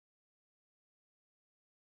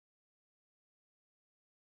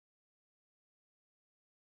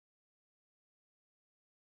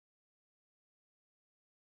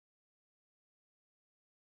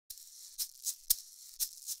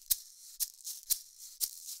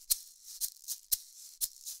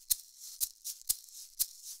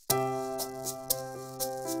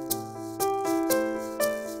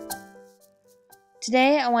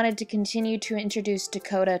Today I wanted to continue to introduce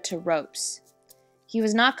Dakota to ropes. He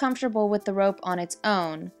was not comfortable with the rope on its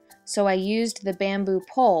own, so I used the bamboo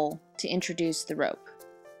pole to introduce the rope.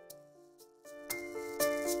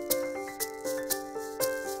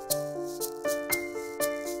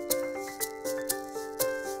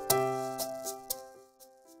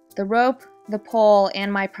 The rope, the pole,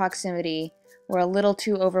 and my proximity were a little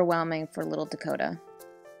too overwhelming for little Dakota.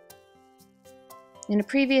 In a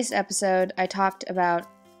previous episode, I talked about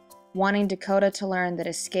wanting Dakota to learn that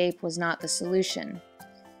escape was not the solution.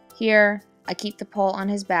 Here, I keep the pole on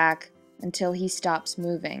his back until he stops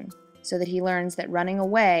moving, so that he learns that running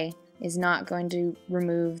away is not going to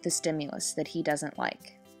remove the stimulus that he doesn't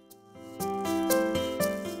like.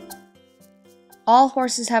 All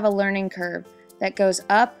horses have a learning curve that goes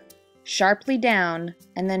up, sharply down,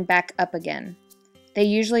 and then back up again. They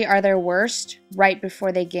usually are their worst right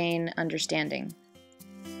before they gain understanding.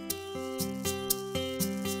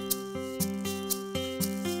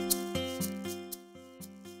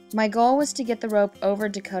 My goal was to get the rope over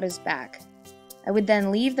Dakota's back. I would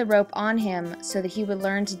then leave the rope on him so that he would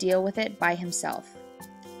learn to deal with it by himself.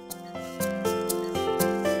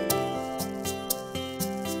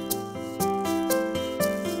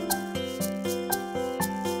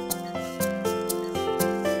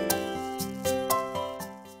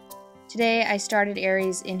 Today I started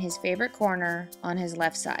Aries in his favorite corner on his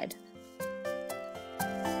left side.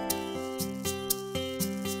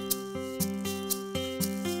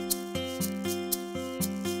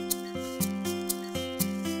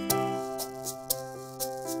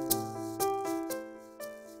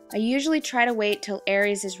 I usually try to wait till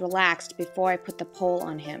Aries is relaxed before I put the pole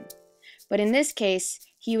on him. But in this case,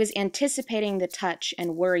 he was anticipating the touch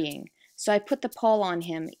and worrying, so I put the pole on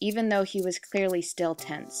him even though he was clearly still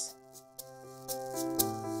tense.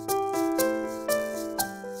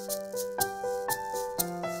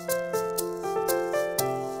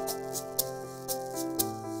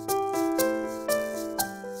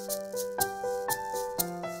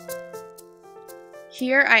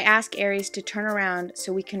 Here I ask Aries to turn around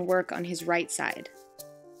so we can work on his right side.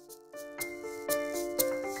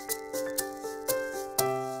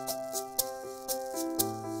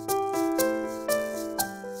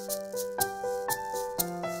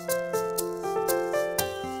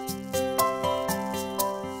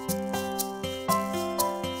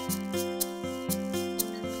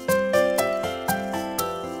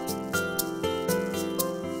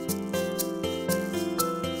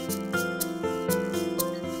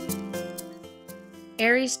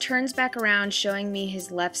 Aries turns back around, showing me his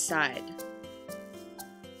left side.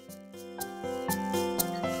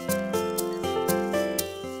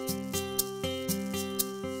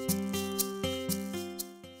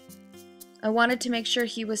 I wanted to make sure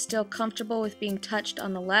he was still comfortable with being touched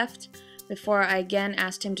on the left before I again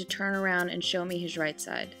asked him to turn around and show me his right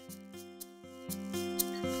side.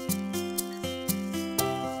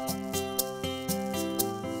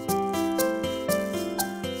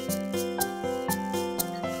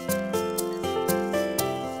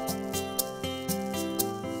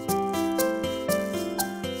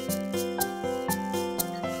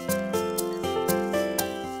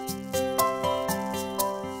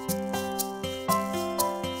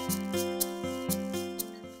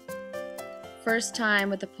 First time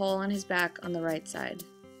with the pole on his back on the right side.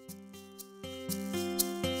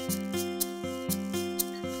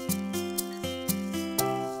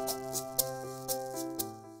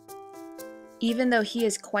 Even though he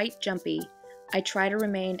is quite jumpy, I try to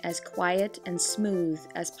remain as quiet and smooth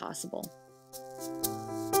as possible.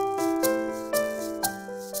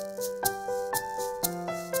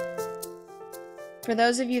 For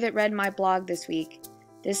those of you that read my blog this week,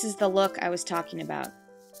 this is the look I was talking about.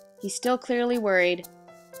 He's still clearly worried,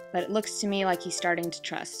 but it looks to me like he's starting to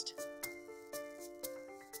trust.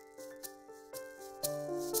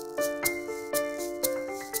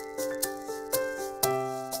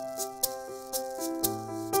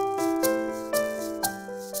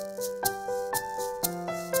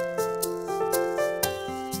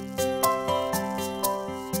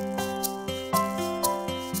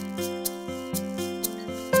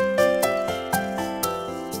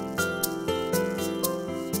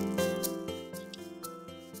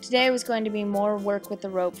 Today was going to be more work with the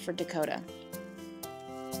rope for Dakota.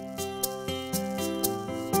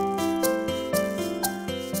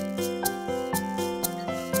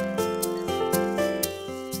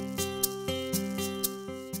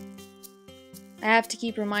 I have to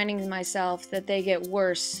keep reminding myself that they get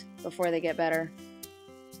worse before they get better.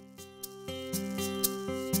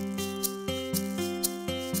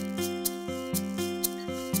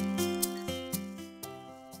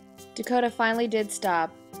 Dakota finally did stop,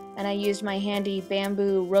 and I used my handy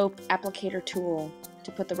bamboo rope applicator tool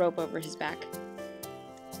to put the rope over his back.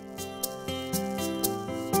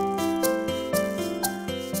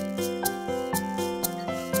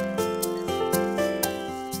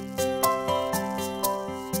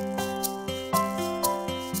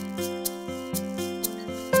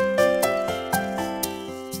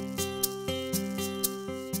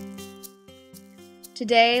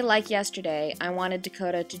 Today, like yesterday, I wanted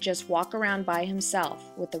Dakota to just walk around by himself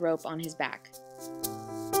with the rope on his back.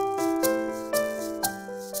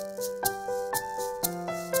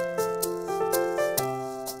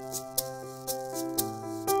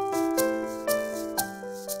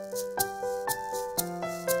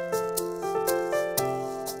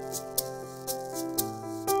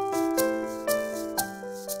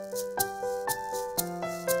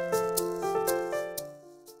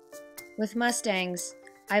 With Mustangs,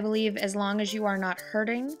 I believe as long as you are not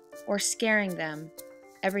hurting or scaring them,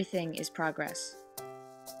 everything is progress.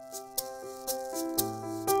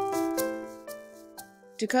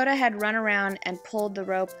 Dakota had run around and pulled the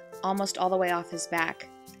rope almost all the way off his back.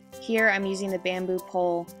 Here I'm using the bamboo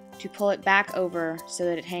pole to pull it back over so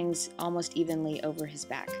that it hangs almost evenly over his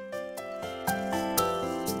back.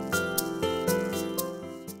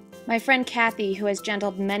 My friend Kathy, who has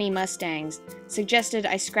gentled many Mustangs, suggested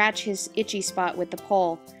I scratch his itchy spot with the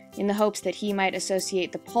pole in the hopes that he might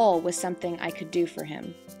associate the pole with something I could do for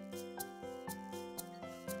him.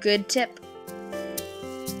 Good tip.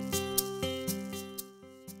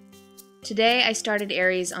 Today I started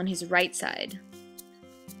Aries on his right side.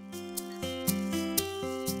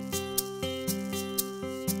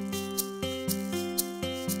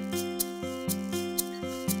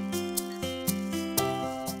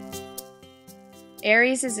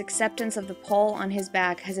 Aries' acceptance of the pole on his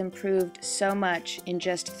back has improved so much in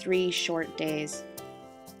just 3 short days.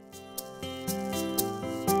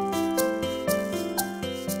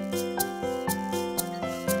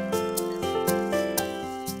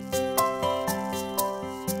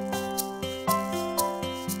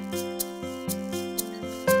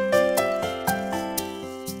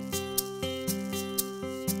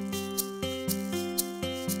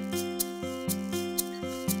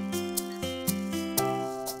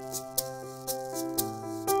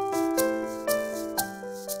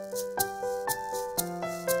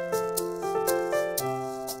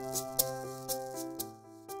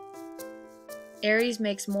 Aries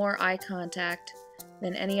makes more eye contact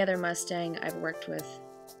than any other Mustang I've worked with.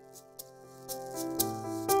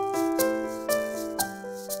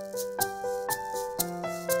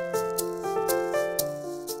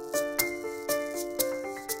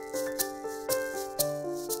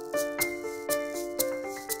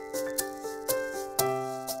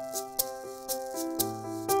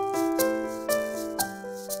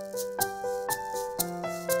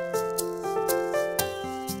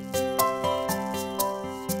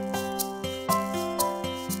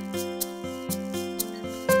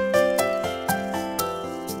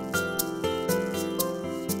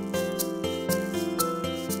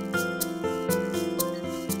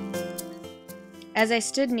 As I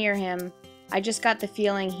stood near him, I just got the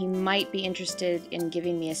feeling he might be interested in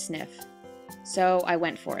giving me a sniff. So I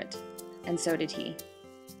went for it, and so did he.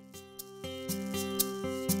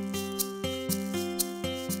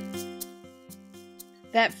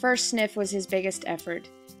 That first sniff was his biggest effort.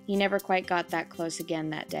 He never quite got that close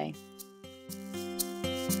again that day.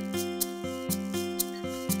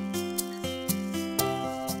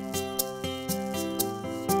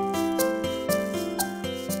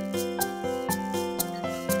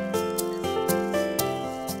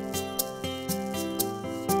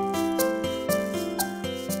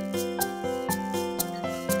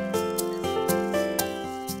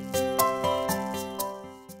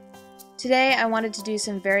 Today I wanted to do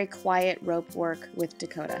some very quiet rope work with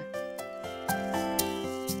Dakota.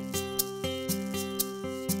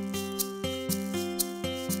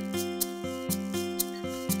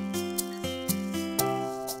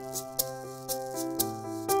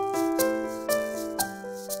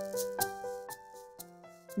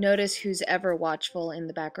 Notice who's ever watchful in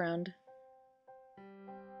the background.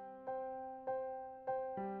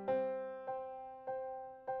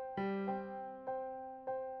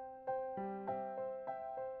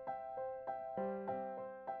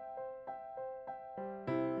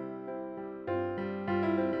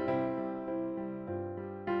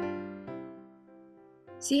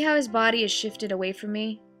 See how his body is shifted away from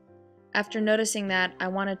me? After noticing that, I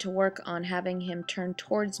wanted to work on having him turn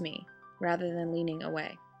towards me rather than leaning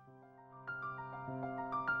away.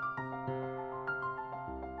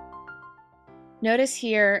 Notice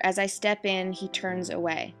here, as I step in, he turns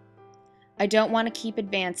away. I don't want to keep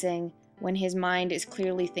advancing when his mind is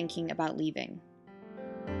clearly thinking about leaving.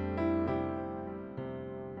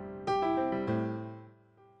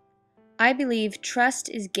 I believe trust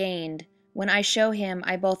is gained when I show him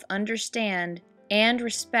I both understand and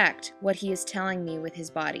respect what he is telling me with his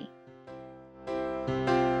body.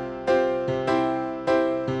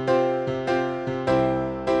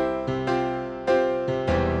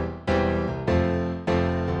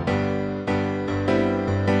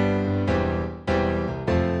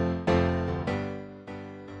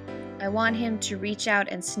 I want him to reach out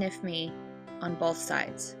and sniff me on both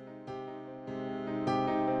sides.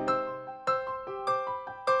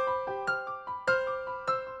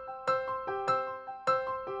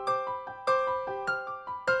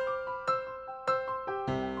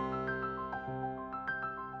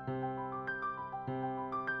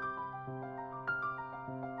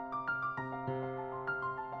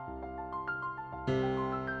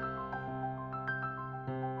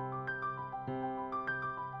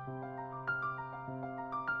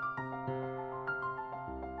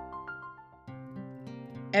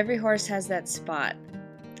 Every horse has that spot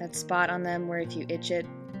on them where if you itch it,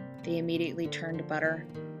 they immediately turn to butter.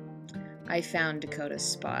 I found Dakota's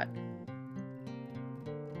spot.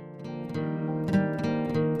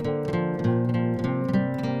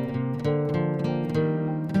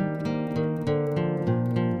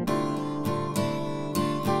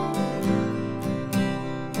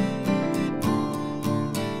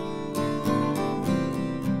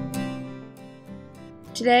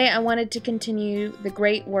 Today I wanted to continue the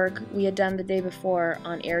great work we had done the day before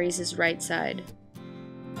on Aries' right side.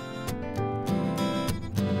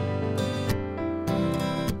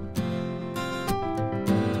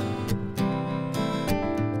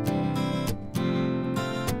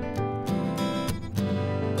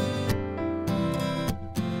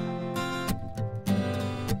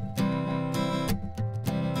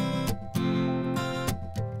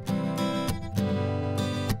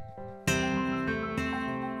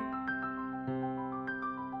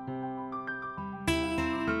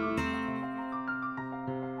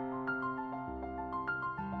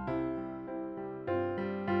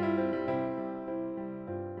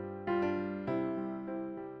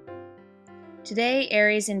 Today,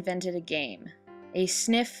 Aries invented a game, a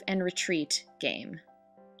sniff and retreat game.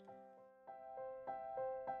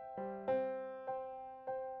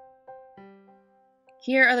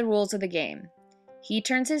 Here are the rules of the game. He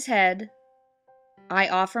turns his head, I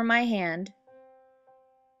offer my hand,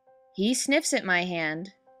 he sniffs at my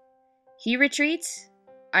hand, he retreats,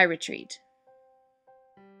 I retreat.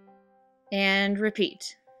 And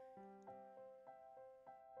repeat.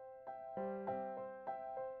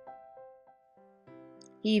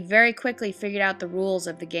 He very quickly figured out the rules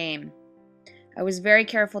of the game. I was very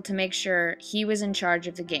careful to make sure he was in charge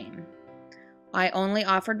of the game. I only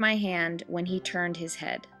offered my hand when he turned his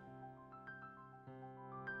head.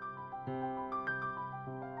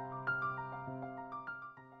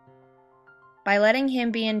 By letting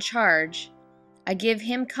him be in charge, I give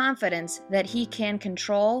him confidence that he can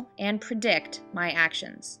control and predict my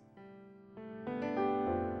actions.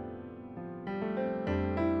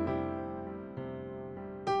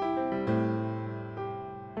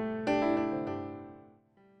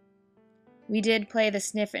 We did play the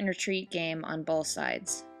sniff and retreat game on both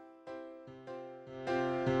sides.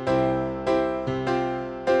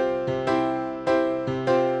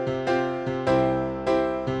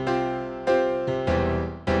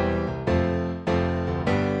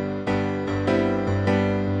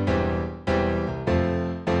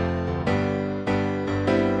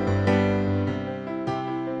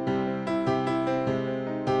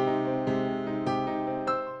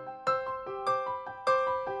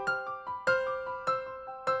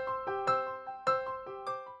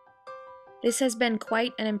 This has been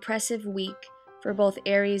quite an impressive week for both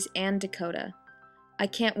Aries and Dakota. I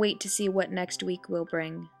can't wait to see what next week will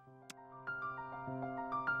bring.